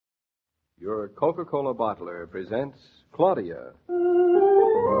Your Coca-Cola bottler presents Claudia.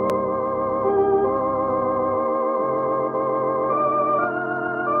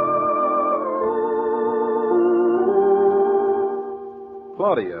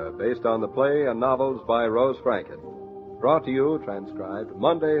 Claudia, based on the play and novels by Rose Franken. Brought to you, transcribed,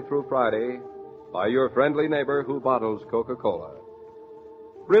 Monday through Friday by your friendly neighbor who bottles Coca-Cola.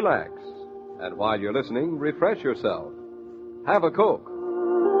 Relax, and while you're listening, refresh yourself. Have a Coke.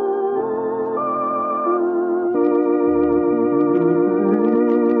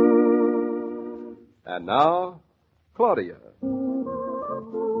 And now, Claudia.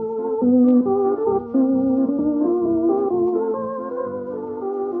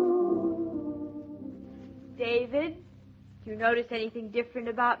 David, do you notice anything different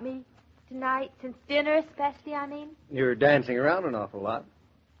about me tonight, since dinner especially, I mean? You're dancing around an awful lot.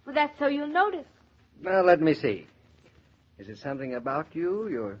 Well, that's so you'll notice. Well, let me see. Is it something about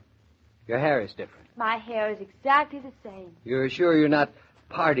you? Your hair is different. My hair is exactly the same. You're sure you're not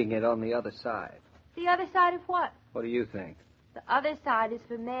parting it on the other side? The other side of what? What do you think? The other side is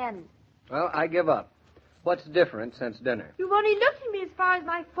for men. Well, I give up. What's different since dinner? You've only looked at me as far as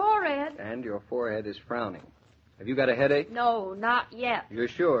my forehead. And your forehead is frowning. Have you got a headache? No, not yet. You're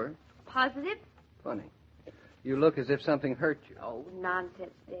sure? Positive? Funny. You look as if something hurt you. Oh,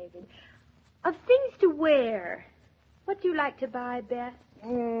 nonsense, David. Of things to wear, what do you like to buy best?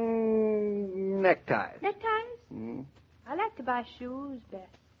 Neckties. Neckties? Mm. I like to buy shoes best.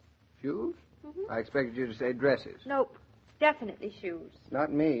 Shoes? Mm-hmm. I expected you to say dresses. Nope. Definitely shoes.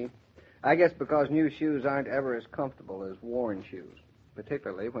 Not me. I guess because new shoes aren't ever as comfortable as worn shoes,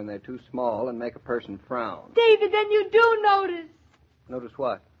 particularly when they're too small and make a person frown. David, then you do notice. Notice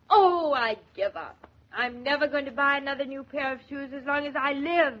what? Oh, I give up. I'm never going to buy another new pair of shoes as long as I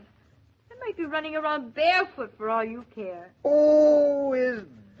live. I might be running around barefoot for all you care. Oh, is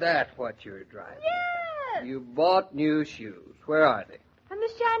that what you're driving? Yes. You bought new shoes. Where are they? On the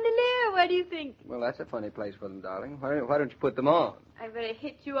chandelier. Where do you think? Well, that's a funny place for them, darling. Why don't you put them on? I'm going to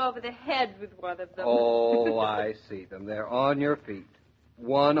hit you over the head with one of them. Oh, I see them. They're on your feet.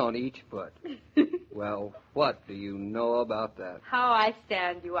 One on each foot. Well, what do you know about that? How I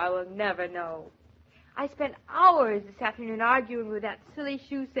stand you, I will never know. I spent hours this afternoon arguing with that silly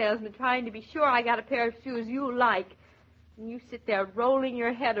shoe salesman trying to be sure I got a pair of shoes you like. And you sit there rolling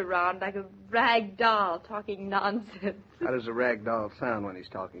your head around like a rag doll talking nonsense. How does a rag doll sound when he's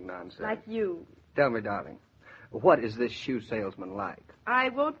talking nonsense? Like you. Tell me, darling, what is this shoe salesman like? I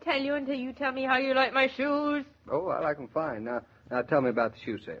won't tell you until you tell me how you like my shoes. Oh, I like them fine. Now tell me about the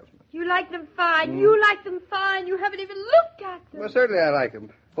shoe salesman. You like them fine. You like them fine. You haven't even looked at them. Well, certainly I like them.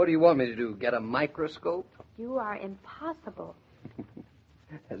 What do you want me to do, get a microscope? You are impossible.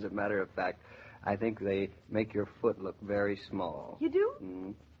 As a matter of fact, I think they make your foot look very small. You do?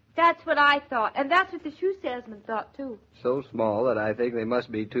 Mm. That's what I thought, and that's what the shoe salesman thought, too. So small that I think they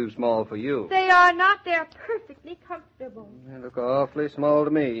must be too small for you. They are not. They're perfectly comfortable. They look awfully small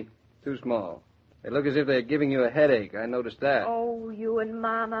to me. Too small. They look as if they're giving you a headache. I noticed that. Oh, you and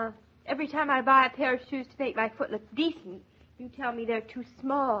Mama. Every time I buy a pair of shoes to make my foot look decent, you tell me they're too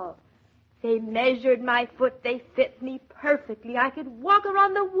small. They measured my foot. They fit me perfectly. I could walk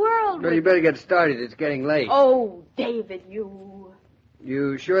around the world. Well, you better get started. It's getting late. Oh, David, you.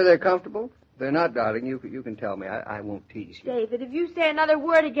 You sure they're comfortable? They're not, darling. You can tell me. I won't tease you. David, if you say another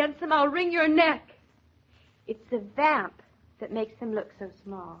word against them, I'll wring your neck. It's the vamp that makes them look so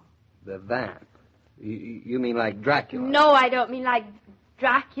small. The vamp? You mean like Dracula? No, I don't mean like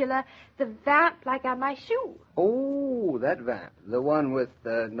Dracula. The vamp like on my shoe. Oh, that vamp. The one with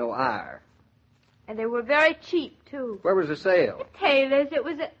no ire. And they were very cheap, too. Where was the sale? Taylor's. It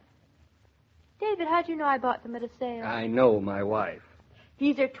was a... David, how'd you know I bought them at a sale? I know my wife.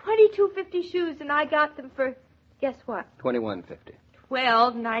 These are $22.50 shoes, and I got them for, guess what? $21.50.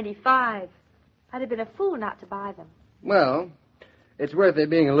 $12.95. I'd have been a fool not to buy them. Well, it's worth it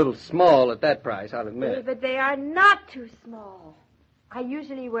being a little small at that price, I'll admit. David, they are not too small. I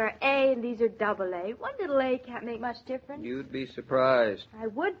usually wear A, and these are double A. One little A can't make much difference. You'd be surprised. I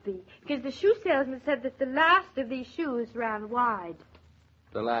would be, because the shoe salesman said that the last of these shoes ran wide.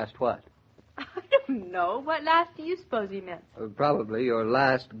 The last what? I don't know. What last do you suppose he meant? Probably your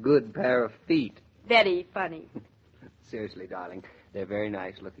last good pair of feet. Very funny. Seriously, darling, they're very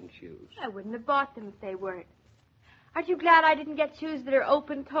nice-looking shoes. I wouldn't have bought them if they weren't. Aren't you glad I didn't get shoes that are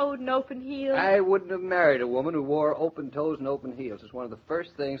open-toed and open-heeled? I wouldn't have married a woman who wore open toes and open heels. It's one of the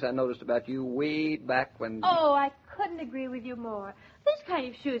first things I noticed about you way back when... Oh, I couldn't agree with you more. Those kind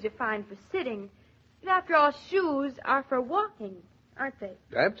of shoes are fine for sitting. But after all, shoes are for walking. aren't they?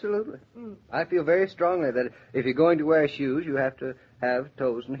 Absolutely. Mm. I feel very strongly that if you're going to wear shoes, you have to have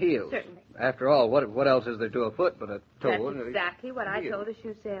toes and heels. Certainly. After all, what else is there to a foot but a toe and That's a exactly what I heel? told the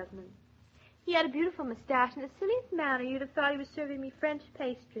shoe salesman. He had a beautiful mustache and the silliest manner. You'd have thought he was serving me French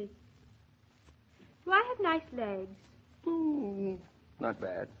pastry. Do I have nice legs? Not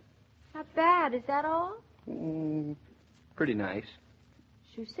bad. Not bad, is that all? Pretty nice.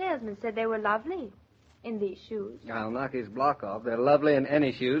 Shoe salesman said they were lovely in these shoes. I'll knock his block off. They're lovely in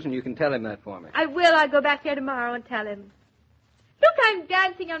any shoes, and you can tell him that for me. I will. I'll go back there tomorrow and tell him. Look, I'm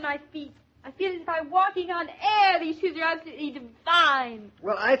dancing on my feet. I feel as if I'm walking on air. These shoes are absolutely divine.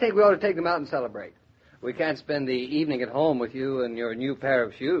 Well, I think we ought to take them out and celebrate. We can't spend the evening at home with you and your new pair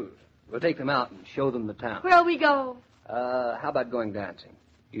of shoes. We'll take them out and show them the town. Where'll we go? How about going dancing?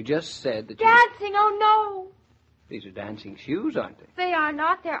 You just said that Dancing? Oh, no. These are dancing shoes, aren't they? They are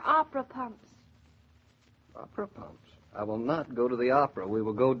not. They're opera pumps. Opera pumps. I will not go to the opera. We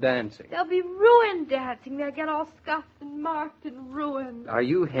will go dancing. They'll be ruined dancing. They'll get all scuffed and marked and ruined. Are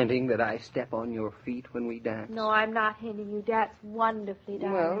you hinting that I step on your feet when we dance? No, I'm not hinting. You dance wonderfully,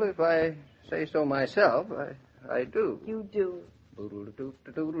 darling. Well, if I say so myself, I do. You do.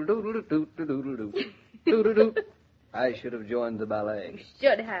 I should have joined the ballet. You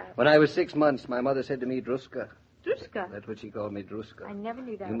should have. When I was 6 months, my mother said to me, Druska. Druska? That's what she called me, Druska. I never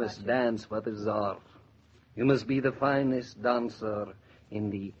knew that You about must dance for the Tsar. You must be the finest dancer in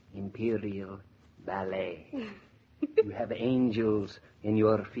the Imperial Ballet. You have angels in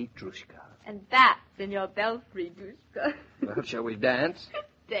your feet, Druska. And that's in your belfry, Druska. Well, shall we dance?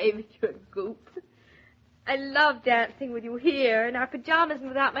 David, you're a goop. I love dancing with you here in our pajamas and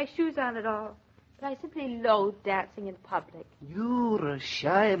without my shoes on at all. But I simply loathe dancing in public. You're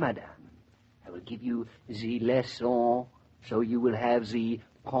shy, madame. I will give you the lesson so you will have the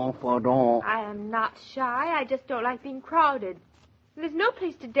confidant. I am not shy. I just don't like being crowded. There's no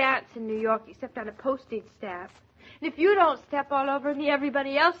place to dance in New York except on a postage stamp. And if you don't step all over me,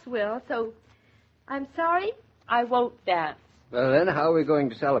 everybody else will. So, I'm sorry, I won't dance. Well, then, how are we going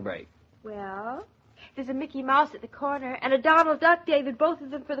to celebrate? Well, there's a Mickey Mouse at the corner and a Donald Duck, David, both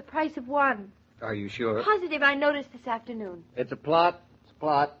of them for the price of one. Are you sure? Positive, I noticed this afternoon. It's a plot. It's a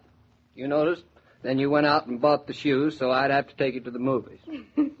plot. You noticed? Then you went out and bought the shoes, so I'd have to take you to the movies.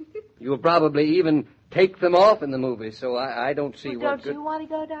 You will probably even take them off in the movies, so I don't see what good... Don't you want to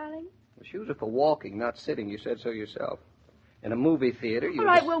go, darling? The shoes are for walking, not sitting. You said so yourself. In a movie theater, you... All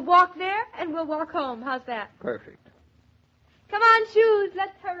right, we'll walk there and we'll walk home. How's that? Perfect. Come on, shoes.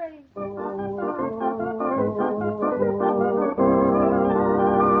 Let's hurry.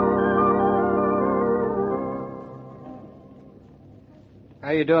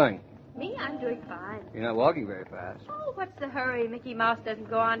 How you doing? Me? I'm doing fine. You're not walking very fast. Oh, what's the hurry? Mickey Mouse doesn't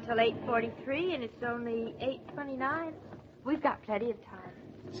go on till 8:43, and it's only 8:29. We've got plenty of time.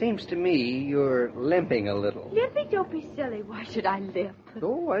 Seems to me you're limping a little. Limping? Don't be silly. Why should I limp?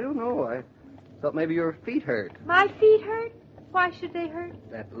 Oh, I don't know. I thought maybe your feet hurt. My feet hurt? Why should they hurt?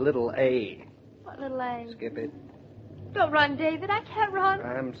 That little A. What little A? Skip it. Don't run, David. I can't run.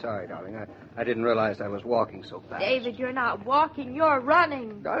 I'm sorry, darling. I didn't realize I was walking so fast. David, you're not walking. You're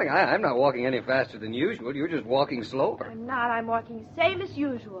running. Darling, I'm not walking any faster than usual. You're just walking slower. I'm not. I'm walking same as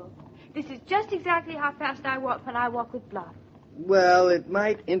usual. This is just exactly how fast I walk when I walk with Bluff. Well, it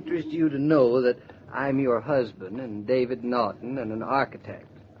might interest you to know that I'm your husband and David Naughton and an architect.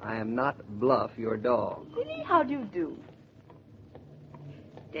 I am not Bluff, your dog. Really? How do you do?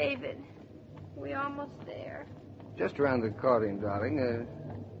 David, we're almost there. Just around the corner, darling.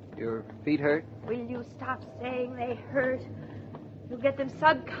 Your feet hurt? Will you stop saying they hurt? You'll get them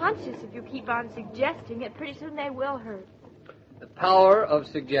subconscious if you keep on suggesting it. Pretty soon they will hurt. The power of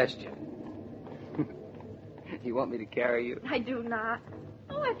suggestion. You want me to carry you? I do not.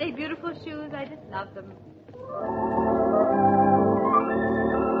 Oh, aren't they beautiful shoes? I just love them.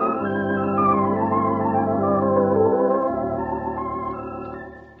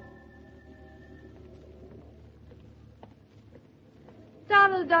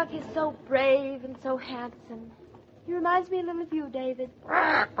 Donald Duck is so brave and so handsome. He reminds me a little of you, David.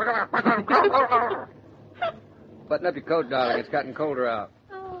 Button up your coat, darling. It's gotten colder out.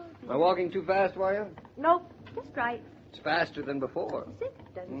 Oh, Am I walking too fast for you? nope, just right. It's faster than before. Is it?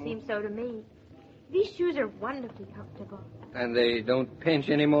 Doesn't seem so to me. These shoes are wonderfully comfortable. And they don't pinch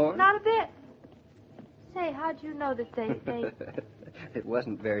anymore? Not a bit. Say, how'd you know that they... It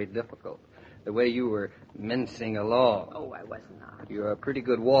wasn't very difficult. The way you were mincing along. Oh, I was not. You're a pretty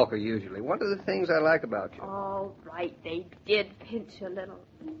good walker, usually. One of the things I like about you. All right, they did pinch a little.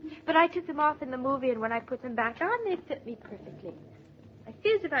 But I took them off in the movie, and when I put them back on, they fit me perfectly. I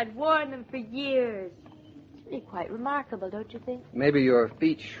feel as if I'd worn them for years. Really quite remarkable, don't you think? Maybe your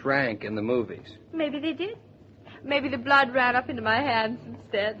feet shrank in the movies. Maybe they did. Maybe the blood ran up into my hands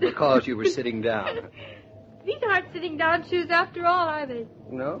instead. Because you were sitting down. These aren't sitting down shoes after all, are they?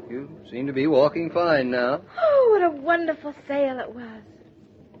 No, you seem to be walking fine now. Oh, what a wonderful sail it was.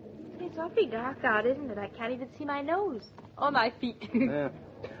 It's awfully dark out, isn't it? I can't even see my nose. Or my feet. Yeah.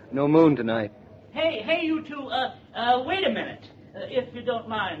 No moon tonight. Hey, you two, wait a minute, if you don't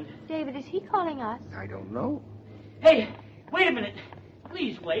mind. David, is he calling us? I don't know. Hey, wait a minute.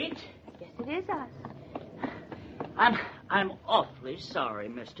 Please wait. Yes, it is us. I'm awfully sorry,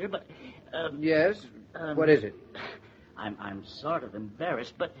 mister, but, Yes? What is it? I'm sort of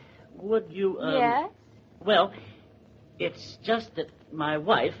embarrassed, but would you, Yes? Well, it's just that my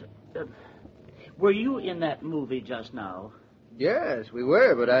wife, were you in that movie just now? Yes, we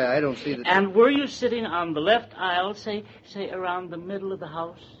were, but I don't see the... And were you sitting on the left aisle, say around the middle of the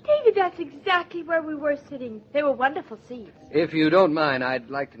house? David, that's exactly where we were sitting. They were wonderful seats. If you don't mind, I'd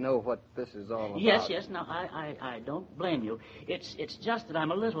like to know what this is all about. Yes, no, I don't blame you. It's just that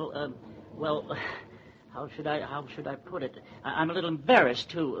I'm a little, well, how should I put it? I'm a little embarrassed,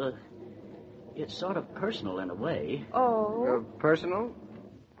 too. It's sort of personal in a way. Oh. Personal?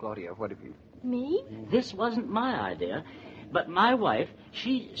 Claudia, what have you... Me? This wasn't my idea, but my wife,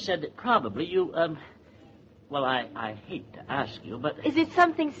 she said that probably you, well, I hate to ask you, but... Is it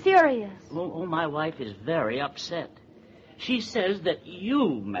something serious? Oh, my wife is very upset. She says that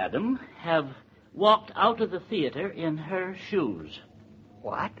you, madam, have walked out of the theater in her shoes.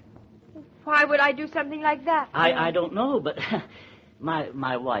 What? Why would I do something like that? I don't know, but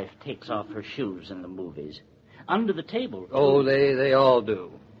my wife takes off her shoes in the movies. Under the table. Oh, they all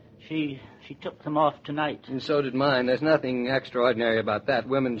do. She took them off tonight. And so did mine. There's nothing extraordinary about that.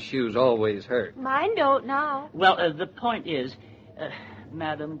 Women's shoes always hurt. Mine don't now. Well, the point is,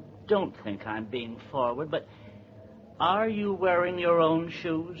 madam, don't think I'm being forward, but are you wearing your own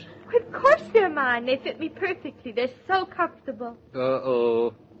shoes? Of course they're mine. They fit me perfectly. They're so comfortable.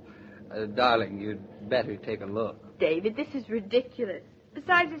 Uh-oh. Darling, you'd better take a look. David, this is ridiculous.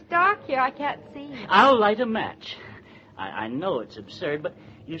 Besides, it's dark here. I can't see. I'll light a match. I know it's absurd, but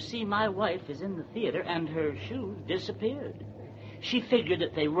you see, my wife is in the theater and her shoes disappeared. She figured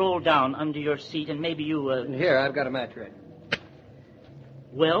that they rolled down under your seat and maybe you, Here, I've got a match ready.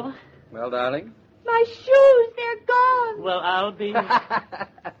 Well? Well, darling? My shoes, they're gone. Well, I'll be...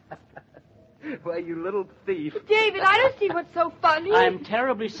 Why, you little thief. David, I don't see what's so funny. I'm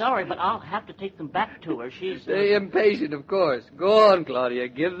terribly sorry, but I'll have to take them back to her. She's... Impatient, of course. Go on, Claudia.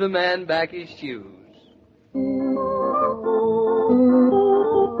 Give the man back his shoes.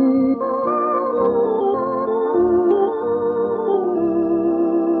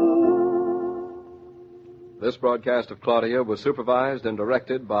 This broadcast of Claudia was supervised and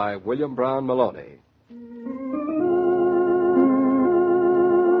directed by William Brown Meloney.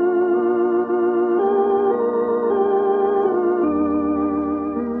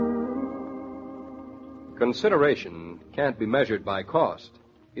 Consideration can't be measured by cost.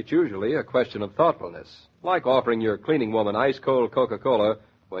 It's usually a question of thoughtfulness, like offering your cleaning woman ice-cold Coca-Cola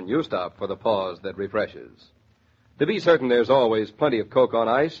when you stop for the pause that refreshes. To be certain there's always plenty of Coke on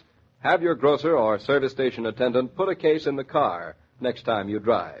ice, have your grocer or service station attendant put a case in the car next time you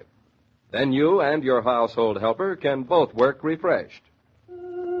drive. Then you and your household helper can both work refreshed.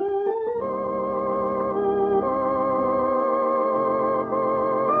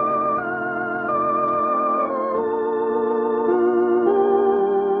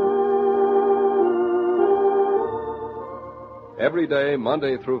 Every day,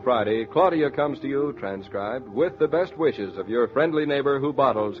 Monday through Friday, Claudia comes to you, transcribed, with the best wishes of your friendly neighbor who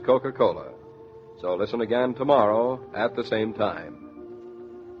bottles Coca-Cola. So listen again tomorrow at the same time.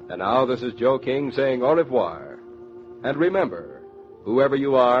 And now this is Joe King saying au revoir. And remember, whoever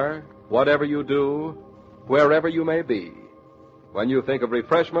you are, whatever you do, wherever you may be, when you think of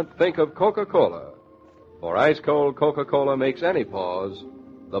refreshment, think of Coca-Cola. For ice-cold Coca-Cola makes any pause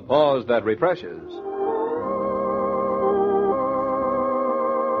the pause that refreshes.